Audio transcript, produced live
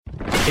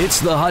It's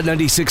the Hot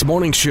 96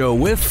 Morning Show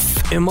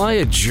with Am I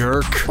a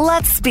Jerk?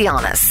 Let's be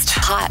honest.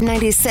 Hot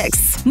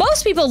 96.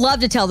 Most people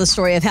love to tell the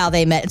story of how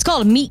they met. It's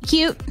called a meet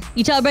cute.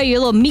 You tell about your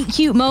little meet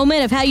cute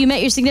moment of how you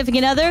met your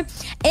significant other.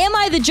 Am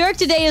I the Jerk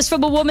today is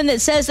from a woman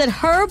that says that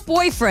her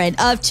boyfriend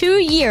of 2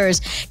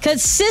 years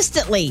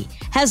consistently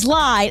has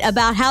lied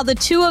about how the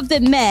two of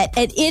them met,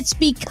 and it's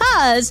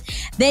because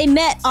they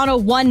met on a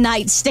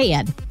one-night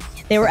stand.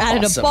 They were out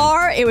at a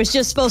bar. It was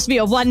just supposed to be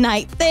a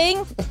one-night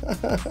thing.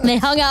 They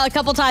hung out a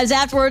couple times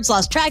afterwards,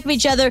 lost track of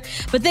each other,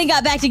 but then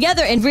got back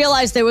together and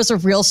realized there was a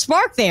real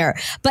spark there.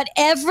 But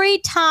every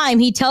time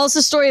he tells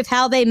the story of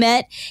how they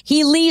met,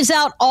 he leaves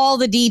out all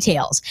the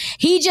details.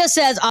 He just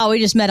says, we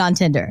just met on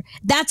Tinder.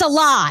 That's a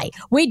lie.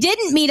 We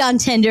didn't meet on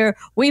Tinder.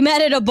 We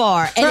met at a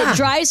bar. And it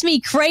drives me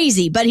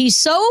crazy. But he's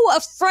so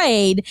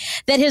afraid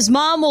that his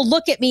mom will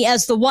look at me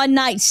as the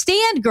one-night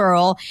stand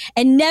girl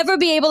and never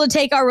be able to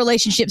take our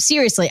relationship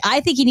seriously.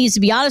 I think he needs to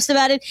be honest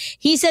about it.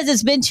 He says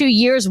it's been 2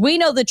 years. We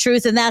know the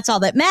truth, and that's all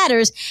that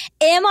matters.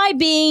 Am I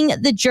being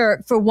the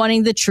jerk for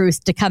wanting the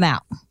truth to come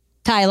out?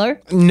 Tyler?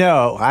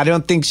 No, I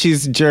don't think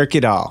she's a jerk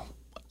at all.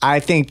 I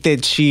think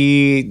that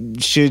she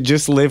should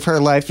just live her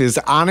life as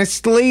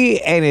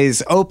honestly and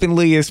as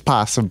openly as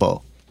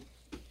possible.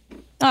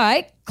 All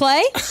right.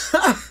 Clay?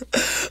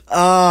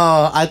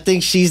 I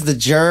think she's the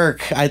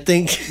jerk. I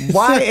think...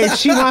 Why? If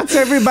she wants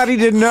everybody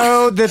to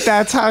know that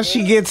that's how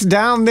she gets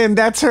down, then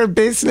that's her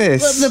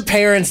business. The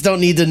parents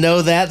don't need to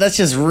know that. That's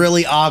just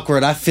really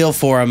awkward. I feel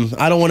for him.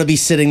 I don't want to be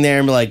sitting there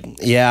and be like,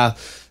 yeah,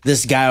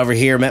 this guy over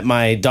here met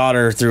my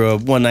daughter through a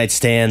one-night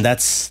stand.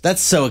 That's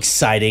so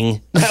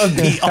exciting. That would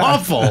be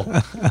awful.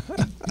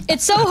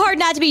 It's so hard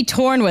not to be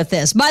torn with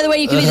this. By the way,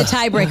 you can be the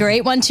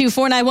tiebreaker,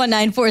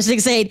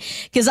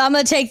 812-491-9468, because I'm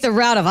going to take the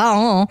route of, I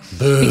don't know.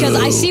 Boo. Because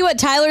I see what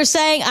Tyler's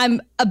saying.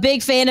 I'm a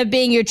big fan of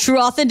being your true,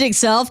 authentic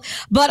self,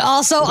 but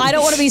also I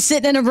don't want to be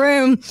sitting in a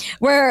room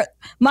where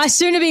my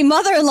soon-to-be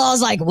mother-in-law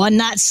is like,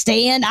 one-night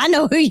stand? I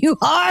know who you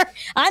are.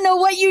 I know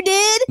what you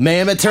did.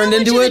 Ma'am, it turned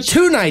into a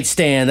two-night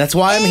stand. That's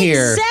why I'm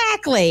here.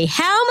 Exactly.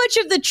 How much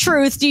of the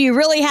truth do you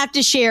really have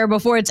to share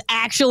before it's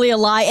actually a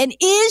lie? And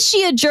is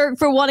she a jerk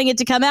for wanting it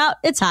to come out?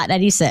 It's Hot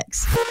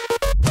 96.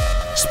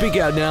 Speak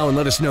out now and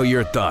let us know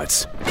your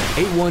thoughts.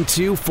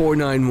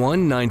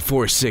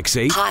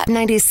 812-491-9468. Hot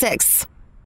 96.